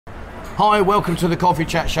Hi, welcome to the Coffee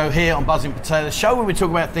Chat Show here on Buzzing Potato, the show where we talk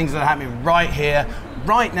about things that are happening right here,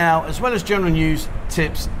 right now, as well as general news,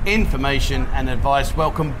 tips, information and advice.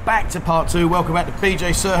 Welcome back to part 2. Welcome back to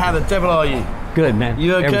BJ. Sir, how the devil are you? Good, man.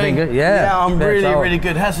 You okay? Everything good? Yeah. Yeah, I'm really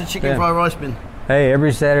good. How's the chicken fried rice been? Hey,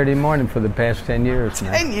 every Saturday morning for the past 10 years,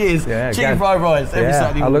 man. 10 years? Yeah, chicken fried rice every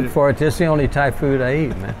Saturday morning. I look forward to it. It's the only Thai food I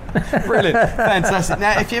eat, man. Brilliant. Fantastic.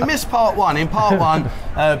 Now, if you missed part 1, in part 1,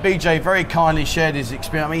 BJ very kindly shared his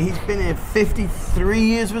experience. I mean, he's been here 53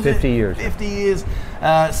 years, was 50 it? years. 50 years.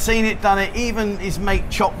 Seen it, done it. Even his mate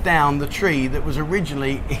chopped down the tree that was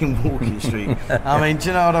originally in Walking Street. I mean, do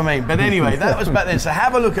you know what I mean? But anyway, that was back then. So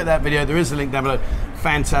have a look at that video. There is a link down below.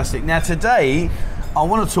 Fantastic. Now, today, I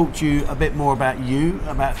want to talk to you a bit more about you,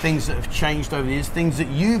 about things that have changed over the years, things that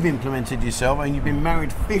you've implemented yourself. I mean, you've been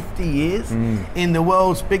married 50 years in the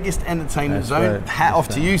world's biggest entertainment zone. Right. Hat off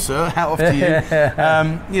to you, sir. Hat off to you.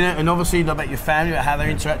 You know, and obviously about your family, about how they're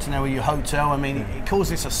interacting now with your hotel. I mean, it calls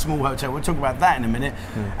this a small hotel. We'll talk about that in a minute.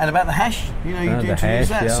 And about the hash, you know, you do introduce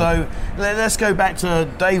that. Yeah. So let's go back to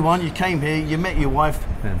day one. You came here, you met your wife.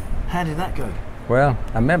 Yeah. How did that go? Well,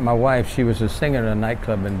 I met my wife. She was a singer in a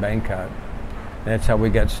nightclub in Bangkok. That's how we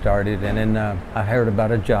got started. And then I heard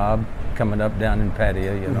about a job coming up down in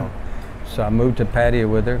Pattaya, you know. So I moved to Pattaya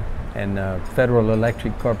with her, and Federal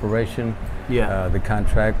Electric Corporation, the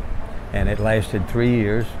contract, and it lasted 3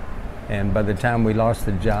 years. And by the time we lost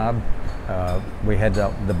the job, we had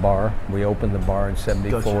the bar. We opened the bar in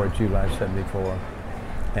 74, gotcha. July 74.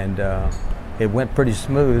 And it went pretty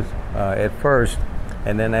smooth at first.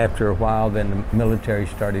 And then after a while, then the military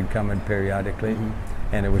started coming periodically.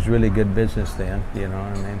 And it was really good business then, you know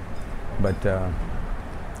what I mean? But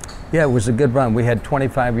yeah, it was a good run. We had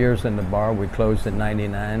 25 years in the bar. We closed in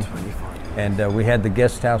 99. 25 years. And we had the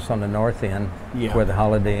guest house on the north end, where the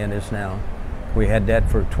Holiday Inn is now. We had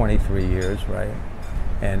that for 23 years, right?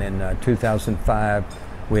 And in 2005,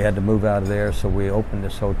 we had to move out of there, so we opened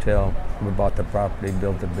this hotel. We bought the property,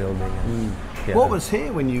 built the building. And, what was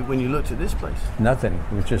here when you looked at this place? Nothing.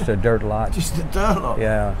 It was just a dirt lot. Just a dirt lot?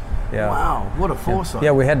 Yeah. Yeah. Wow, what a foresight.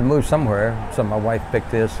 Yeah, we had to move somewhere, so my wife picked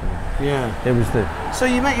this. And it was the. So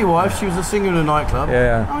you met your wife, she was a singer in a nightclub.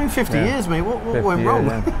 Yeah. I mean, 50 years, mate, what went wrong?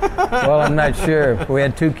 Well, I'm not sure. We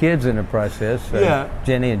had 2 kids in the process.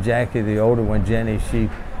 Jenny and Jackie, the older one, Jenny, she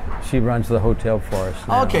runs the hotel for us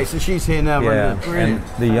now. Okay, so she's here now. Yeah, brilliant.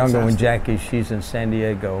 And the younger one, Jackie, she's in San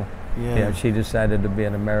Diego. Yeah, she decided to be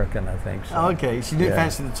an American, I think. So. Okay, she didn't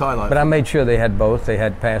fancy the Thai life. But I made sure they had both. They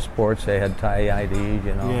had passports, they had Thai ID,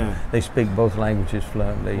 you know. Yeah. They speak both languages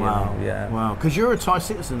fluently, wow. You know. Yeah. Wow, because you're a Thai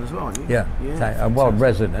citizen as well, aren't you? Yeah, Thai, well,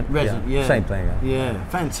 resident. Yeah. Same thing. Yeah,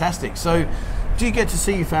 fantastic. So, do you get to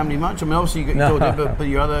see your family much? I mean, obviously you got your daughter, but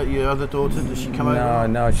your other daughter, does she come over?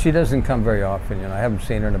 No, she doesn't come very often, you know. I haven't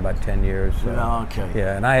seen her in about 10 years. So. Okay.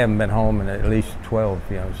 Yeah, and I haven't been home in at least 12,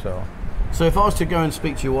 you know, so. So if I was to go and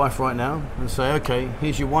speak to your wife right now and say, okay,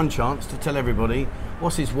 here's your one chance to tell everybody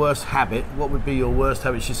what's his worst habit, what would be your worst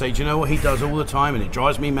habit? She'd say, do you know what he does all the time and it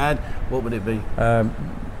drives me mad? What would it be?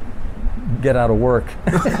 Get out of work.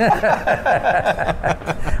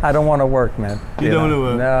 I don't want to work, man. You don't want to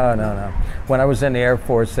work? No. When I was in the Air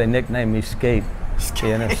Force, they nicknamed me Skate.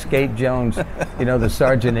 You know, Skate Jones, you know, the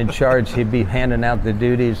sergeant in charge, he'd be handing out the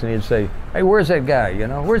duties and he'd say, hey, where's that guy, you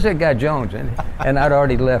know, where's that guy Jones? And I'd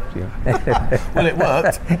already left you. Well, it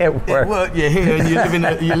worked. It worked. It worked. You're here and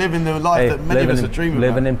you're living the life that many of us are dreaming about.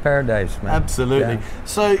 Living in paradise, man. Absolutely. Yeah.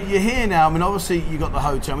 So you're here now. I mean, obviously you got the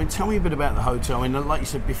hotel. I mean, tell me a bit about the hotel. I mean, like you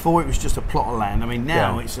said before, it was just a plot of land. I mean,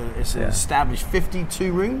 now it's an established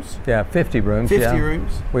 52 rooms. Yeah, 50 rooms. 50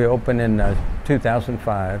 rooms. We opened in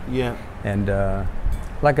 2005. Yeah. And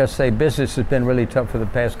like I say, business has been really tough for the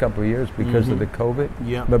past couple of years because of the COVID.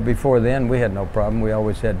 Yeah. But before then, we had no problem. We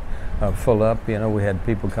always had full up. You know, we had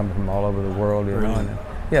people coming from all over the world. You know,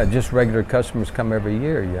 and, just regular customers come every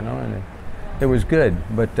year. You know, and it was good.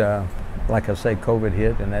 But like I say, COVID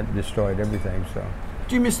hit and that destroyed everything. So.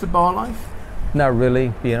 Do you miss the bar life? Not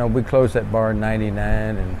really. You know, we closed that bar in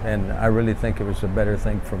 '99, and I really think it was a better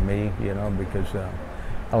thing for me. You know, because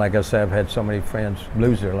like I said, I've had so many friends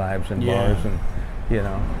lose their lives in bars and. You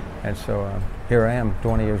know, and so here I am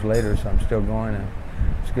 20 years later, so I'm still going, and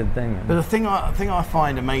it's a good thing. But the thing I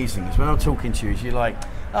find amazing is when I'm talking to you, is you're like,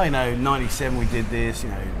 oh, you know, 97 we did this, you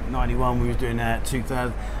know, 91 we was doing that,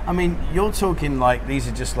 2000. I mean, you're talking like these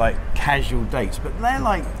are just like casual dates, but they're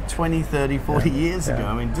like 20, 30, 40 years ago.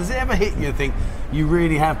 I mean, does it ever hit you and think you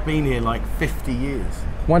really have been here like 50 years?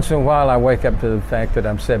 Once in a while I wake up to the fact that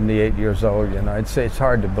I'm 78 years old, you know. It's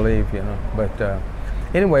hard to believe, you know, but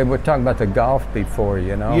anyway, we're talking about the golf before,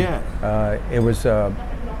 you know. Yeah. It was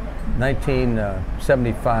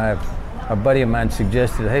 1975. a buddy of mine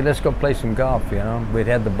suggested, hey, let's go play some golf, you know. We'd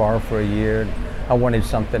had the bar for a year. And I wanted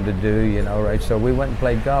something to do, you know, right? So we went and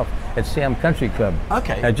played golf at Siam Country Club.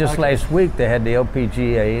 Okay. Just last week they had the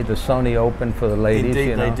LPGA, the Sony Open for the ladies. Indeed,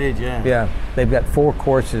 you know? they did, yeah. Yeah, they've got 4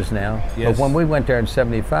 courses now. Yes. But when we went there in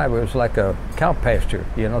 '75, it was like a cow pasture.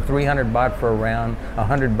 You know, 300 baht for a round,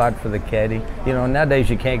 100 baht for the caddy. You know, nowadays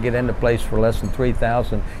you can't get into place for less than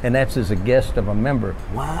 3,000, and that's as a guest of a member.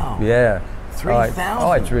 Wow. Yeah. 3,000?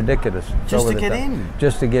 Oh, it's ridiculous. It's Just over to the get top. in?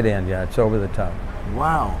 Just to get in, yeah. It's over the top.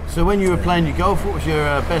 Wow. So when you were playing your golf, what was your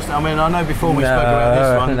best? I mean, I know before we spoke about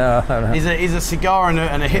this one. No. He's a cigar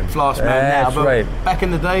and a hip flask man now. That's but right. back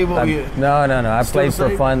in the day, what were you? No. I Still played the for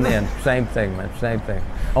same? fun then. Same thing, man. Same thing.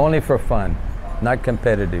 Only for fun, not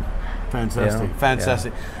competitive. Fantastic, You know?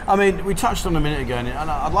 fantastic. Yeah. I mean, we touched on a minute ago, and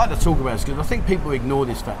I'd like to talk about this because I think people ignore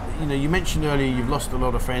this fact. You know, you mentioned earlier you've lost a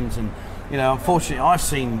lot of friends, and you know, unfortunately, I've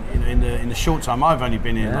seen in the short time I've only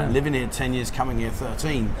been here, like living here 10 years, coming here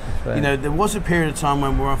 13. Right. You know, there was a period of time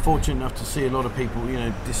when we were unfortunate enough to see a lot of people, you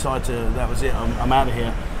know, decide to that was it, I'm out of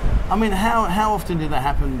here. I mean, how often did that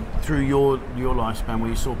happen through your lifespan, where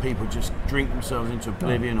you saw people just drink themselves into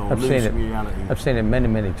oblivion or lose reality? I've seen it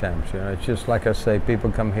many times. You know, it's just like I say, people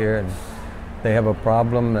come here and they have a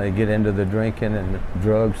problem, they get into the drinking and the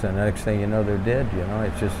drugs, and the next thing you know, they're dead. You know,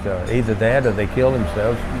 it's just either that or they kill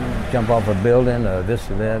themselves, jump off a building, or this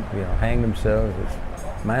or that. You know, hang themselves.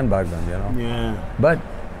 It's mind-boggling. You know. Yeah. But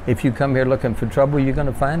if you come here looking for trouble, you're going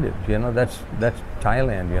to find it. You know, that's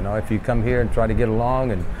Thailand. You know, if you come here and try to get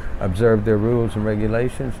along and observe their rules and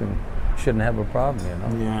regulations, and shouldn't have a problem. You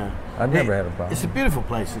know. Yeah. I've never had a problem. It's a beautiful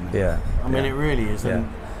place, isn't it? Yeah. I mean, it really is. Yeah.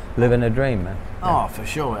 Living a dream, man. Oh, for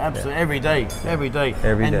sure, absolutely. Every day.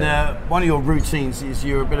 And one of your routines is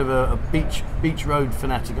you're a bit of a beach road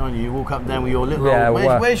fanatic, aren't you? You walk up and down with your little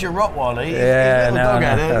old, where's your Rottweiler? His little dog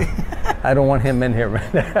out there. I don't want him in here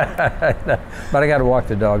right now. But I got to walk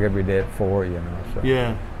the dog every day at 4, you know. So.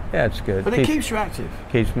 Yeah. Yeah, it's good. But it keeps you active.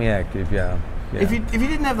 Keeps me active, yeah. If you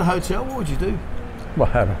didn't have the hotel, what would you do?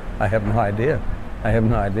 Well, I have no idea.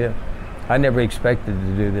 I never expected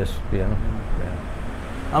to do this, you know. Yeah.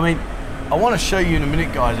 I mean, I want to show you in a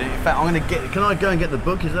minute, guys. In fact, I'm going to get. Can I go and get the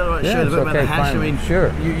book? Is that all right? Yeah, show the book okay, about the hash. fine. I mean,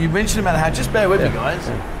 sure. You mentioned about the hash. Just bear with me, guys.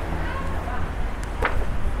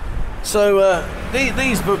 So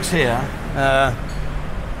these books here.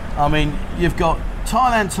 I mean, you've got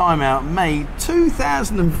Thailand Timeout, May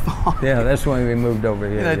 2005. Yeah, that's when we moved over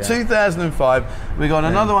here. You know, 2005. We got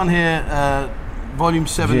another one here. Volume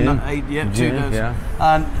 7, June. 8, yeah, June, yeah.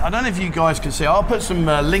 And I don't know if you guys can see. I'll put some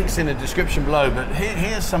links in the description below. But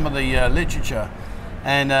here's some of the literature,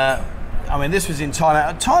 and I mean, this was in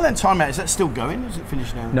Thailand. Thailand Timeout, is that still going? Is it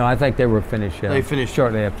finished now? No, I think they were finished. Yeah. They finished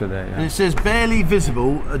shortly after that. Yeah. And it says barely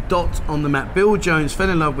visible, a dot on the map. Bill Jones fell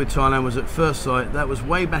in love with Thailand was at first sight. That was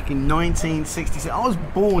way back in 1967. I was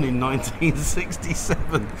born in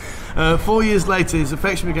 1967. 4 years later, his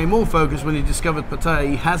affection became more focused when he discovered Pattaya.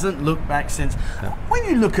 He hasn't looked back since. Yeah. When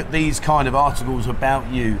you look at these kind of articles about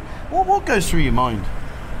you, what goes through your mind?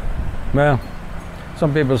 Well,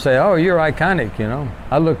 some people say, "Oh, you're iconic," you know.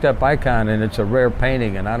 I looked up icon, and it's a rare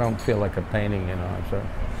painting, and I don't feel like a painting, you know. So.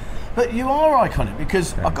 But you are iconic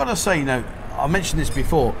because I've got to say, you know, I mentioned this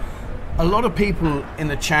before. A lot of people in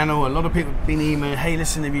the channel, a lot of people have been emailing, hey,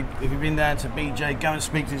 listen, if you've been down to BJ, go and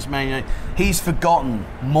speak to this man. You know, he's forgotten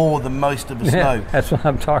more than most of us know. That's what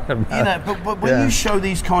I'm talking about. You know, but when you show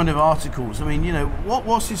these kind of articles, I mean, you know,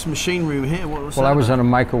 what's this machine room here? Well, I was on a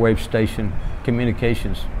microwave station,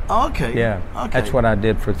 communications. Oh, okay. Yeah, okay. That's what I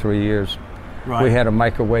did for 3 years. Right. We had a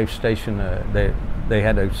microwave station. They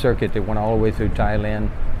had a circuit that went all the way through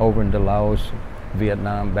Thailand, over into Laos,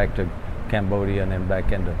 Vietnam, back to Cambodia, and then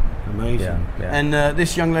back into. Amazing. Yeah. And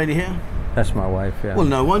this young lady here? That's my wife, yeah. Well,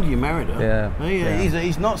 no wonder you married her. Yeah.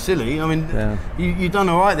 He's not silly. I mean, you've done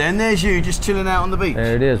all right there. And there's you just chilling out on the beach.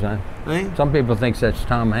 There it is, man. Some people think that's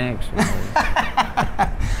Tom Hanks.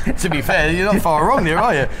 To be fair, you're not far wrong there,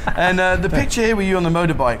 are you? And the picture here with you on the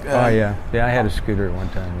motorbike. Oh, yeah. Yeah, I had a scooter at one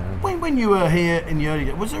time. Yeah. When you were here in the early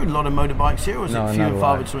days, was there a lot of motorbikes here, or was it few and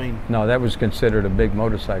far between? No, that was considered a big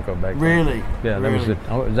motorcycle back then. Really? Yeah,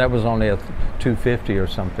 that was only a 250 or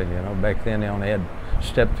something, you know. Back then they only had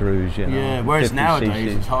step-throughs, you know. Yeah, whereas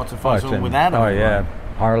nowadays it's hard to find someone without them. Oh, yeah.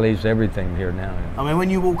 Harleys, everything here now. I mean, when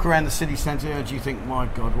you walk around the city centre, do you think, my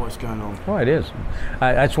God, what's going on? Oh, it is.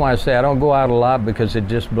 That's why I say I don't go out a lot, because it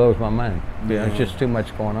just blows my mind. You know, it's just too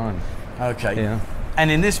much going on. Okay. You know? And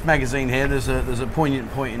in this magazine here, there's a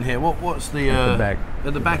poignant point in here. What's the at the back?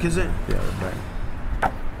 At the back, is it? Yeah, the back.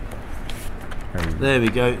 There we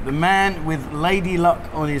go. The man with Lady Luck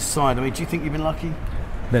on his side. I mean, do you think you've been lucky?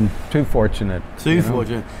 been too fortunate. Too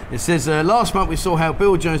fortunate. It says, last month we saw how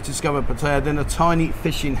Bill Jones discovered Pattaya, then a tiny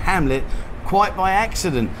fishing hamlet, quite by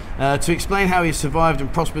accident. To explain how he survived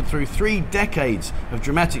and prospered through 3 decades of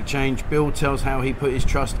dramatic change, Bill tells how he put his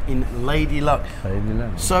trust in Lady Luck. Lady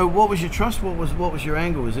Luck. So what was your trust? What was your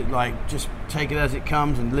angle? Was it like just take it as it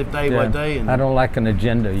comes and live day by day? And I don't like an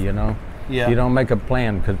agenda, you know. Yeah. You don't make a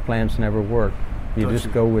plan because plans never work. You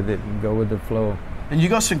just go with it and go with the flow. And you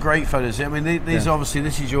got some great photos here. I mean, these obviously,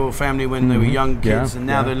 this is your family when they were young kids, and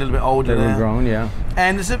now they're a little bit older. They were grown, yeah.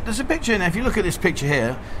 And there's a picture now. If you look at this picture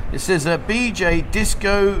here, it says BJ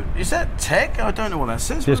Disco. Is that tech? I don't know what that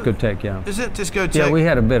says. Discotheque, yeah. Is it discotheque? Yeah, we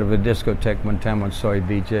had a bit of a discotheque one time on Soy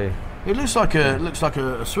BJ. It looks like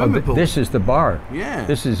a swimming pool. This is the bar. Yeah.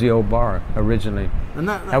 This is the old bar originally. And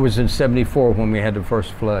that was in '74 when we had the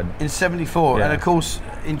first flood. In '74, Yeah. and of course,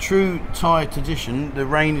 in true Thai tradition, the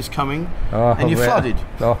rain is coming, and you flooded.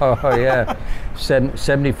 Oh yeah,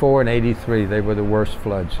 74 and '83, they were the worst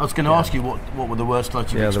floods. I was going to ask you what were the worst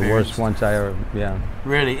floods you've experienced? Yeah, the worst ones I ever. Yeah.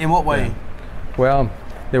 Really? In what way? Yeah. Well,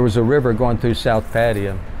 there was a river going through South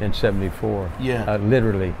Pattaya in '74. Yeah.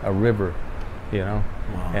 Literally a river, you know.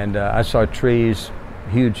 Wow. And I saw trees,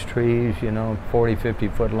 huge trees, you know, 40, 50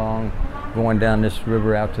 foot long, going down this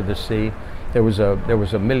river out to the sea. There was a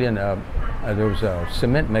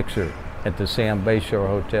cement mixer at the Siam Bayshore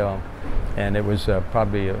Hotel, and it was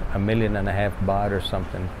probably $1.5 million baht or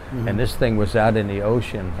something. Mm-hmm. And this thing was out in the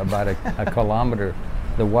ocean, about a kilometer.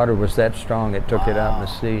 The water was that strong, it took it out in the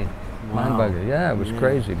sea. Wow. Mind-boggling. Yeah, it was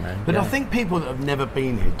crazy, man. But I think people that have never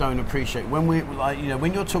been here don't appreciate when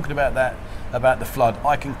when you're talking about that, about the flood.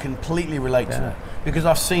 I can completely relate to that because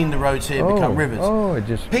I've seen the roads here become rivers.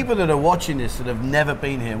 People that are watching this that have never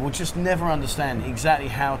been here will just never understand exactly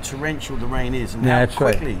how torrential the rain is and how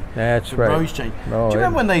quickly the roads change. Do you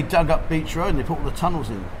remember when they dug up Beach Road and they put all the tunnels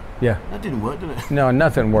in? Yeah. That didn't work, did it? No,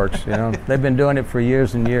 nothing works. You know, they've been doing it for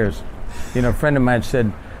years and years. You know, a friend of mine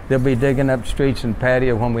said, they'll be digging up streets in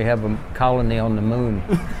Pattaya when we have a colony on the moon.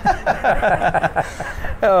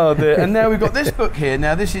 And now we've got this book here.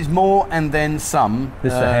 Now this is More and Then Some.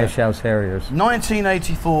 This is the Hash House Harriers.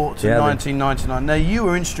 1984 to 1999. Now you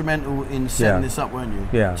were instrumental in setting this up, weren't you?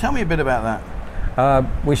 Yeah. Tell me a bit about that.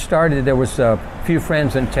 We started, there was a few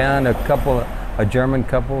friends in town, a German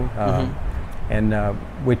couple, and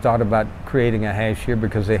we thought about creating a hash here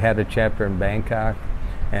because they had a chapter in Bangkok.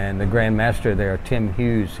 And the Grand Master there, Tim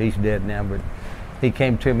Hughes, he's dead now, but he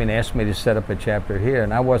came to me and asked me to set up a chapter here.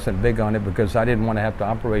 And I wasn't big on it because I didn't want to have to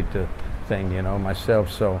operate the thing, you know, myself.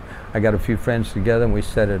 So I got a few friends together and we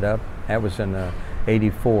set it up. That was in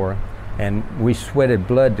 '84. And we sweated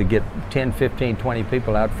blood to get 10, 15, 20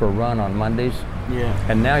 people out for a run on Mondays. Yeah.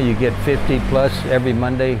 And now you get 50 plus every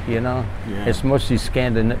Monday, you know. Yeah. It's mostly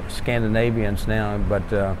Scandinavians now, but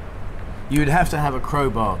you'd have to have a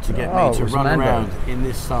crowbar to get me to run around in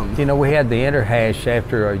this sun. You know, we had the Interhash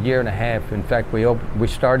after a year and a half. In fact, we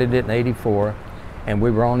started it in '84, and we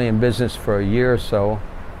were only in business for a year or so.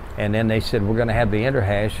 And then they said, we're going to have the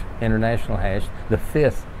Interhash, International Hash, the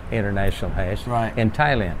 5th International Hash in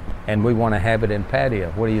Thailand. And we want to have it in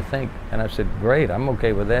Pattaya. What do you think? And I said, great, I'm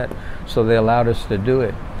okay with that. So they allowed us to do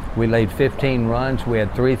it. We laid 15 runs. We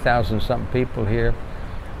had 3,000 something people here.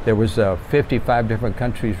 There was 55 different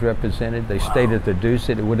countries represented. They stayed at the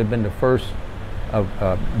Dusit. It would have been the first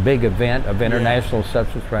big event of international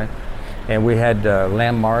substance, right? And we had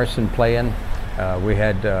Lam Morrison playing. We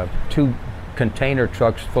had 2 container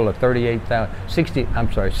trucks full of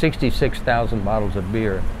 66,000 bottles of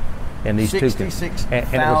beer in these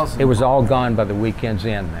 66,000. It was all gone by the weekend's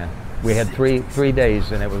end, man. We had three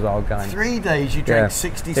days and it was all gone. 3 days you drank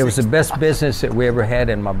 66. It was the best business that we ever had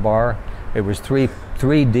in my bar. It was three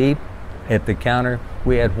deep at the counter.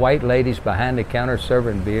 We had white ladies behind the counter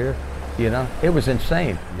serving beer. You know, it was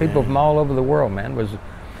insane. People from all over the world, man.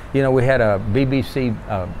 You know, we had a BBC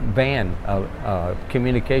van,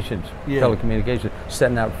 telecommunications,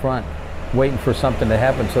 sitting out front, waiting for something to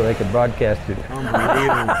happen so they could broadcast it.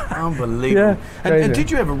 Unbelievable. Yeah, and did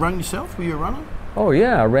you ever run yourself? Were you a runner? Oh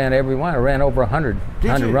yeah, I ran every one. I ran over 100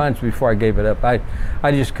 runs before I gave it up. I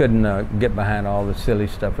just couldn't get behind all the silly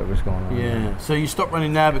stuff that was going on. Yeah. So you stopped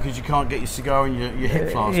running now because you can't get your cigar and your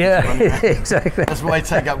hip flask. Yeah, exactly. That's why you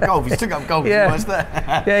take up golf. You took up golf. Yeah.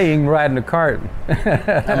 Yeah, you can ride in the cart.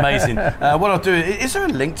 Amazing. What I'll do is there a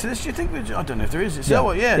link to this? Do you think? I don't know if there is.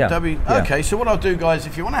 Okay. So what I'll do, guys,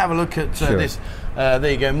 if you want to have a look at this.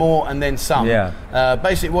 There you go, More and Then Some. Yeah.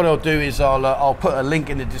 Basically, what I'll do is I'll put a link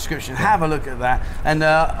in the description. Have a look at that. And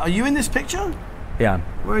are you in this picture? Yeah.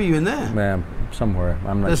 Where are you in there? Yeah, somewhere.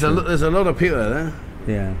 I'm not sure. There's a lot of people there.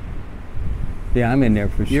 Yeah. Yeah, I'm in there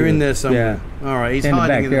for sure. You're in there somewhere. Yeah. All right, he's in the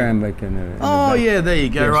hiding back in there. there. I'm making. In Oh the back. yeah, there you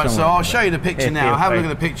go. Yeah, Right, so somewhere. I'll show you the picture now. Have a look at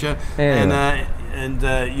the picture, and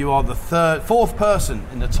you are the fourth person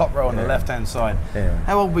in the top row on the left-hand side. Yeah.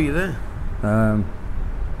 How old were you there?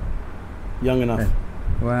 Young enough.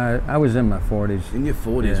 Well, I was in my 40s. In your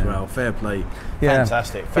 40s, Yeah. well, fair play. Yeah.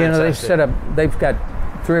 Fantastic. You know, they've got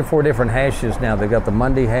 3 or 4 different hashes now. They've got the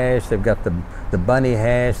Monday hash, they've got the bunny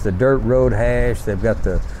hash, the dirt road hash, they've got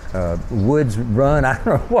the woods run. I don't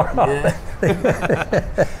know what. Yeah.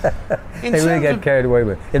 They really got carried away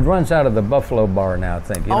with it. It runs out of the Buffalo Bar now, I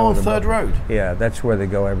think. You know, on Third Road? Yeah, that's where they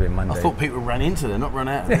go every Monday. I thought people ran into there, not run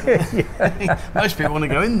out. Most people want to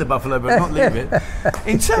go in the Buffalo, but not leave it.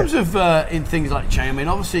 In terms of in things like chain, I mean,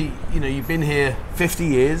 obviously, you know, you've been here 50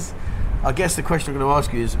 years. I guess the question I'm going to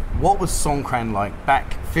ask you is, what was Songkran like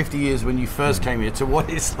back 50 years when you first came here to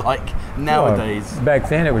what it's like nowadays? Well, back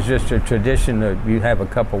then it was just a tradition that you have a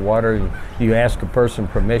cup of water, and you ask a person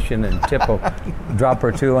permission and tip a drop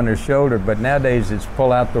or two on their shoulder, but nowadays it's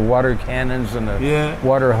pull out the water cannons and the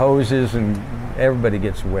water hoses, and everybody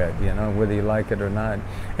gets wet, you know, whether you like it or not.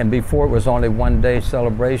 And before it was only 1 day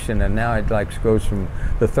celebration, and now it goes from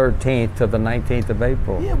the 13th to the 19th of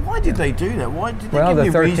April. Yeah, why did they do that? Why did they Well, give the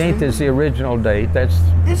you 13th reason? is the original date. That's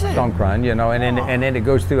Songkran, you know, and then it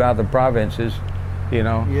goes throughout the provinces, you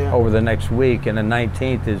know, over the next week. And the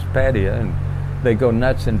 19th is Pattaya, and they go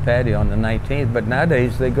nuts in Pattaya on the 19th. But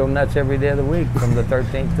nowadays they go nuts every day of the week from the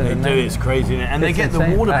 13th to the 19th. They do, it's crazy. And they get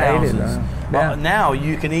insane. the water I hate it, bowsers. But now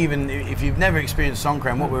you can even, if you've never experienced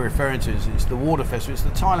Songkran, what we're referring to is the water festival. It's the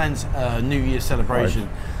Thailand's New Year celebration.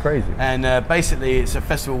 Oh, crazy. And basically it's a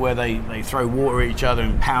festival where they throw water at each other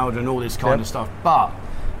and powder and all this kind of stuff. But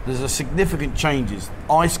there's a significant changes.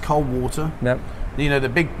 Ice cold water. Yep. You know, the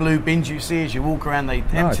big blue bins you see as you walk around, they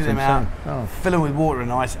empty them out, fill them with water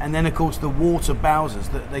and ice, and then of course the water bowsers.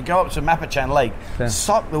 They go up to Mapachan Lake,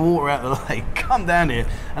 suck the water out of the lake, come down here,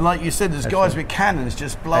 and like you said, there's guys with cannons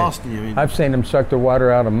just blasting you in. I've seen them suck the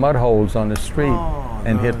water out of mud holes on the street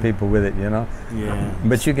and hit people with it, you know. Yeah.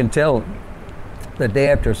 But you can tell the day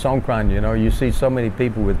after Songkran, you know, you see so many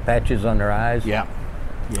people with patches on their eyes. Yeah.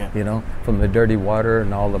 Yeah. You know, from the dirty water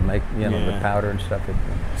and all the the powder and stuff.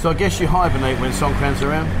 So I guess you hibernate when Songkran's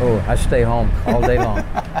around? Oh, I stay home all day long.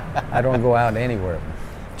 I don't go out anywhere.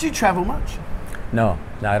 Do you travel much? No,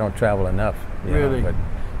 I don't travel enough. Really? But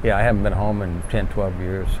yeah, I haven't been home in 10, 12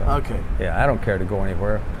 years. So. Okay. Yeah, I don't care to go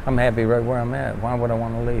anywhere. I'm happy right where I'm at. Why would I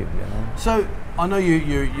want to leave, you know? So I know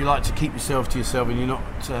you like to keep yourself to yourself and you're not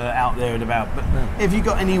out there and about, but have you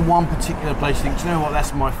got any one particular place you think, do you know what,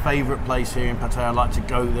 that's my favourite place here in Pattaya, I'd like to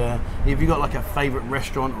go there? Have you got like a favourite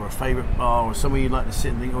restaurant or a favourite bar or somewhere you'd like to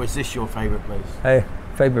sit and think, or is this your favourite place? Hey,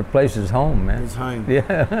 favorite place is home, man. It's home.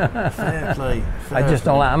 Yeah. Fair play. I just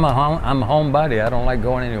don't like, I'm a homebody. I don't like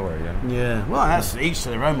going anywhere, you know? Yeah, well, that's each to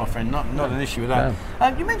their own, my friend, not an issue with that.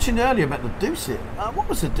 Yeah. You mentioned earlier about the Dusit. What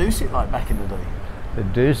was the Dusit like back in the day? The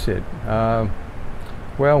Dusit.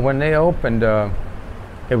 Well, when they opened,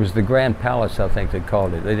 it was the Grand Palace, I think they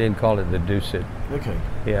called it. They didn't call it the Dusit. Okay.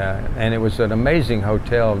 Yeah, and it was an amazing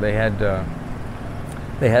hotel. They had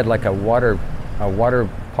like a water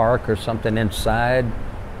park or something inside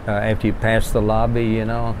after you passed the lobby, you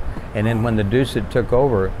know. And then when the Dusit took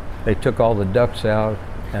over, they took all the ducks out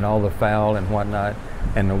and all the fowl and whatnot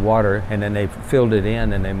and the water, and then they filled it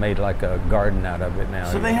in and they made like a garden out of it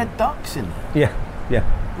now. So they had ducks in there? Yeah.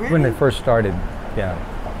 Really? When they first started, yeah.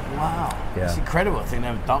 Wow. Yeah. It's incredible. I think they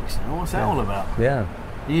have ducks in there. What's that all about? Yeah.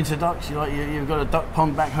 Are you into ducks? You've got a duck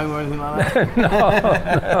pond back home or anything like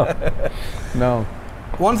that? No.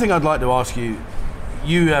 One thing I'd like to ask you,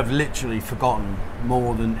 you have literally forgotten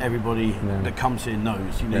more than everybody that comes here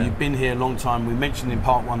knows. You know, you've been here a long time. We mentioned in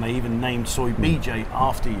part one they even named Soy BJ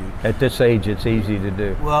after you. At this age, it's easy to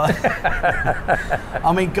do. Well,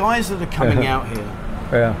 I mean, guys that are coming out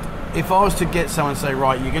here, if I was to get someone to say,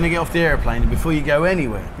 right, you're going to get off the airplane, and before you go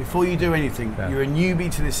anywhere, before you do anything, you're a newbie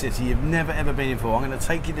to this city, you've never ever been here before, I'm going to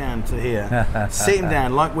take you down to here, sit him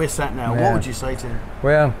down like we're sat now. What would you say to him?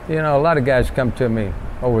 Well, you know, a lot of guys come to me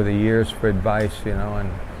over the years for advice, you know, and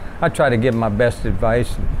I try to give my best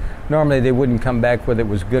advice. Normally they wouldn't come back whether it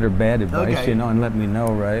was good or bad advice, you know, and let me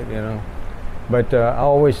know, right, you know. But I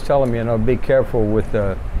always tell them, you know, be careful with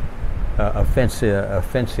offensive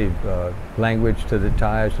language to the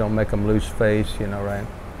Thais. Don't make them lose face, you know, right?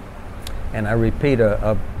 And I repeat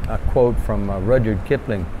a quote from Rudyard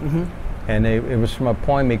Kipling, and it was from a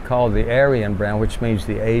poem he called The Aryan Brown, which means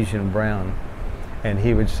the Asian brown. And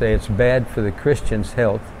he would say, it's bad for the Christian's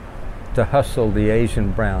health to hustle the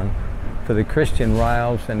Asian brown, for the Christian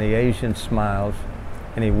riles and the Asian smiles,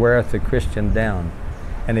 and he weareth the Christian down.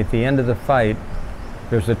 And at the end of the fight,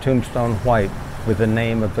 there's a tombstone white with the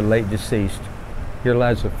name of the late deceased. Here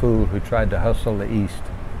lies a fool who tried to hustle the East.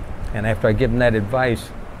 And after I give them that advice,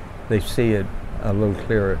 they see it a little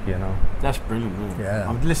clearer, you know. That's brilliant, man. Yeah.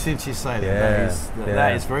 I'm listening to you say that. Yeah.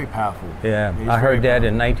 That is very powerful. Yeah, I heard that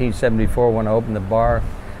in 1974 when I opened the bar.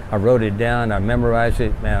 I wrote it down, I memorized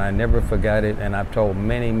it, and I never forgot it. And I've told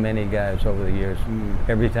many, many guys over the years,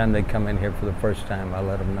 every time they come in here for the first time, I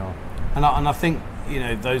let them know. And I think, you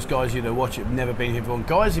know, those guys, you know, watch it, have never been here before. And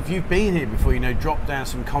guys, if you've been here before, you know, drop down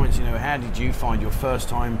some comments, you know, how did you find your first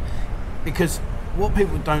time? Because what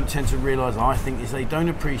people don't tend to realise, I think, is they don't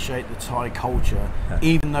appreciate the Thai culture.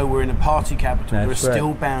 Even though we're in a party capital, there are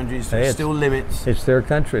still boundaries, there are still limits. It's their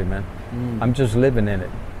country, man. I'm just living in it,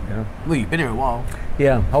 you know. Well, you've been here a while.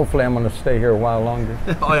 Yeah, hopefully I'm going to stay here a while longer.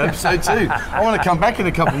 I hope so too. I want to come back in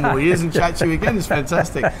a couple more years and chat to you again. It's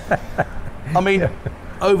fantastic. I mean,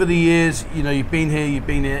 over the years, you know, you've been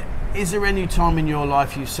here. Is there any time in your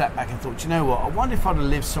life you sat back and thought, you know what, I wonder if I'd have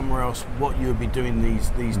lived somewhere else, what you would be doing these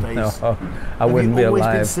days? No, I wouldn't be alive. Have you always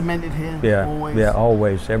been cemented here? Yeah, always? Yeah,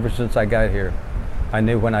 always. Ever since I got here. I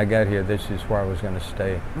knew when I got here, this is where I was going to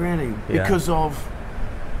stay. Really? Yeah. Because of?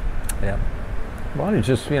 Yeah. Well, it's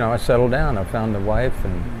just, you know, I settled down. I found a wife,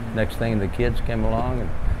 and next thing the kids came along, and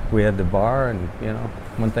we had the bar, and, you know,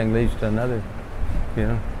 one thing leads to another, you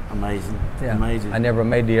know. Amazing. Yeah. Amazing. I never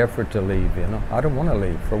made the effort to leave, you know. I don't want to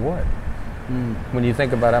leave. For what? When you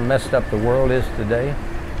think about how messed up the world is today,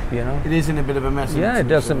 you know. It is in a bit of a mess. Yeah, it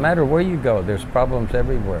doesn't matter where you go. There's problems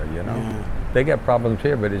everywhere, you know. Yeah. They got problems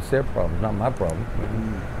here, but it's their problem, not my problem.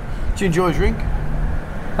 Do you enjoy a drink?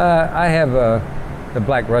 I have the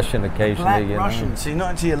Black Russian occasionally. Black Russian. So you're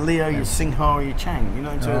not into your Leo, your Singha, or your Chang. You're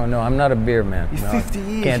not into. No, I'm not a beer man. You're 50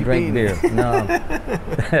 years. Can't drink beer. No,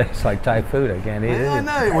 it's like Thai food. I can't eat it. I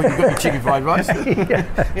know. Well, you've got your chicken fried rice.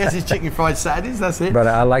 Yes, it's chicken fried Saturdays. That's it. But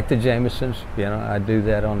I like the Jamesons. You know, I do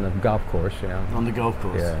that on the golf course. You know. On the golf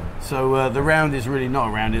course. Yeah. So the round is really not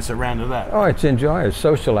a round. It's a round of that. Oh, it's enjoy. It's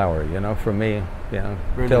social hour. You know, for me. You know,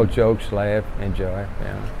 Brilliant. Tell jokes, laugh, enjoy. You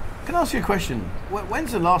know. Can I ask you a question?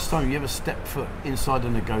 When's the last time you ever stepped foot inside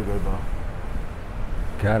an go-go bar?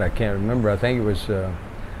 God, I can't remember. I think it was the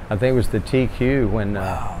TQ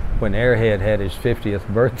when Airhead had his 50th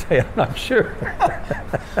birthday. I'm not sure.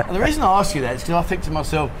 And the reason I ask you that is because I think to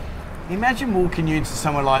myself, imagine walking you into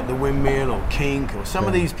somewhere like the Windmill or Kink or some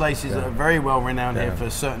of these places that are very well renowned here for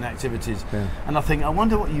certain activities. Yeah. And I think, I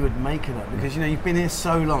wonder what you would make of that, because, you know, you've been here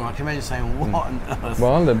so long. I can imagine saying, what on earth?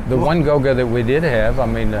 Well, the one go-go that we did have, I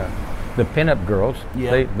mean, the pinup girls,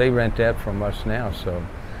 they rent that from us now. So,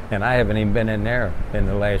 and I haven't even been in there in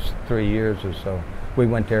the last 3 years or so. We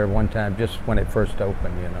went there one time just when it first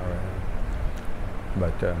opened, you know.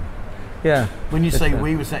 But yeah. When you say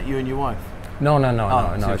we, was that you and your wife? No.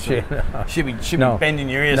 She'd be bending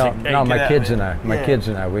your ears. No, my kids and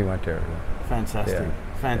I, we went there.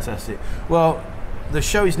 Fantastic. Well, the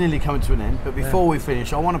show is nearly coming to an end, but before we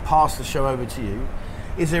finish, I want to pass the show over to you.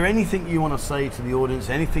 Is there anything you want to say to the audience?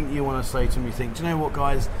 Anything you want to say to me? Think, do you know what,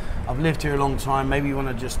 guys? I've lived here a long time. Maybe you want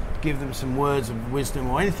to just give them some words of wisdom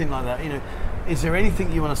or anything like that. You know, is there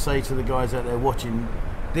anything you want to say to the guys out there watching?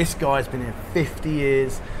 This guy's been here 50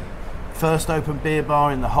 years. First open beer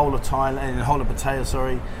bar in the whole of Thailand, in the whole of Pattaya,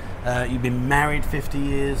 sorry. You've been married 50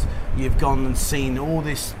 years. You've gone and seen all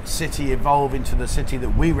this city evolve into the city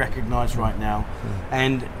that we recognise right now.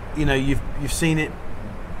 And you know, you've seen it.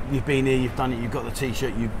 You've been here. You've done it. You've got the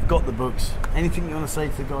T-shirt. You've got the books. Anything you want to say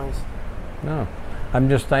to the guys? No, I'm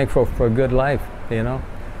just thankful for a good life. You know,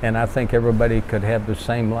 and I think everybody could have the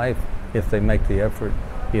same life if they make the effort.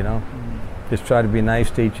 You know, just try to be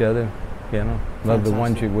nice to each other. You know, love the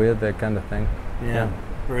ones you're with, that kind of thing. Yeah.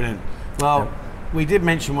 Brilliant. Well, we did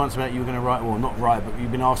mention once about you were going to write, well, not write, but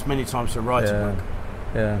you've been asked many times to write a book.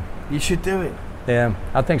 Yeah. You should do it. Yeah,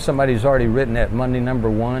 I think somebody's already written that Monday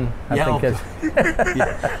 #1. I think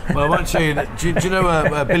that's. Well, I won't tell you that. Do you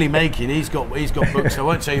know Billy Makin? He's got books. I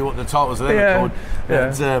won't tell you what the titles of them are called.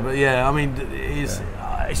 But yeah, I mean, it's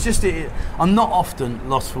just I'm not often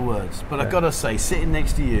lost for words, but I've got to say, sitting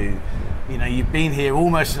next to you, you know, you've been here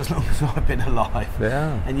almost as long as I've been alive.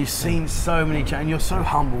 Yeah. And you've seen so many changes. And you're so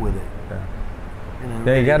humble with it. Yeah. You know,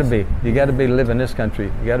 yeah, you got to be. You got to be living this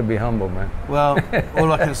country. You got to be humble, man. Well,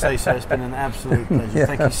 all I can say, sir, it's been an absolute pleasure.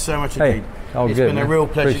 Thank you so much indeed. It's been a real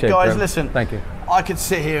pleasure. Appreciate guys, it, listen. Thank you. I could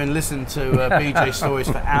sit here and listen to BJ stories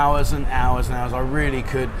for hours and hours and hours. I really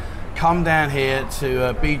could. Come down here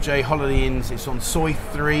to BJ Holiday Inns. It's on Soi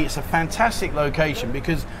 3. It's a fantastic location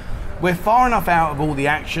because We're far enough out of all the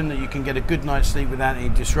action that you can get a good night's sleep without any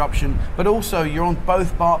disruption, but also you're on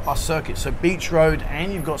both BART bus circuits, so Beach Road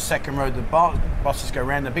and you've got Second Road. The BART buses go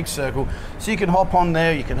around the big circle, so you can hop on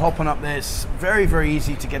there, you can hop on up there. It's very, very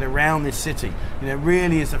easy to get around this city. You know, it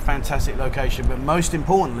really is a fantastic location, but most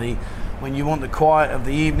importantly, when you want the quiet of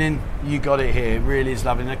the evening, you got it here. It really is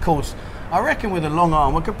lovely. And of course, I reckon with a long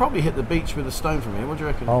arm, we could probably hit the beach with a stone from here. What do you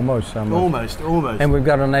reckon? Almost. Almost. And we've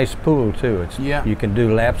got a nice pool too. Yeah. You can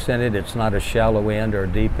do laps in it. It's not a shallow end or a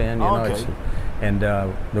deep end. You know. Okay. And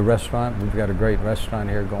the restaurant, we've got a great restaurant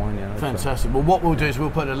here going. You know, fantastic. Well, what we'll do is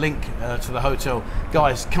we'll put a link to the hotel.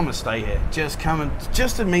 Guys, come and stay here.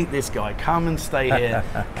 Just to meet this guy. Come and stay here.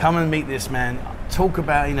 Come and meet this man. Talk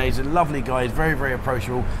about, you know, he's a lovely guy. He's very, very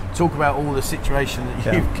approachable. Talk about all the situation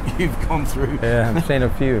that you've gone through. Yeah, I've seen a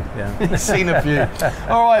few. Yeah, seen a few.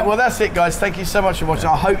 All right, well that's it, guys. Thank you so much for watching.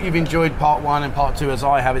 I hope you've enjoyed part 1 and part 2 as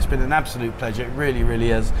I have. It's been an absolute pleasure. It really,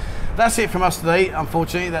 really is. That's it from us today.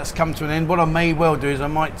 Unfortunately, that's come to an end. What I may well do is I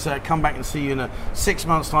might come back and see you in 6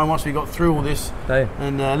 months' time once we got through all this,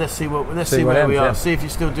 and let's see where we are. Yeah. See if you're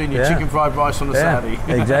still doing your chicken fried rice on the Saturday.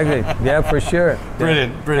 Exactly. Yeah, for sure.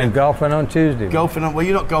 Brilliant. And golfing on Tuesday. Well,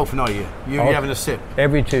 you're not golfing, are you? You're having a sip.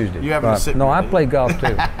 Every Tuesday. You're having a sip. No, I play golf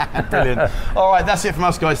too. Brilliant. All right, that's it from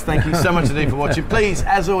us, guys. Thank you so much indeed for watching. Please,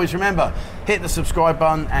 as always, remember, hit the subscribe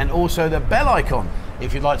button and also the bell icon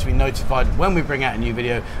if you'd like to be notified when we bring out a new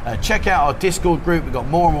video. Check out our Discord group. We've got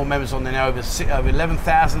more and more members on there now, over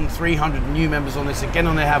 11,300 new members on this. Again,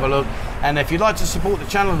 on there, have a look. And if you'd like to support the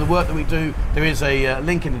channel and the work that we do, there is a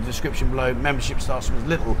link in the description below. Membership starts from as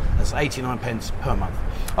little as 89 pence per month.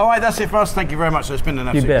 All right, that's it for us. Thank you very much. So it's been an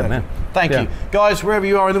absolute pleasure. Man. Thank you. Guys, wherever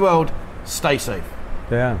you are in the world, stay safe.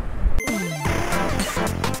 Yeah.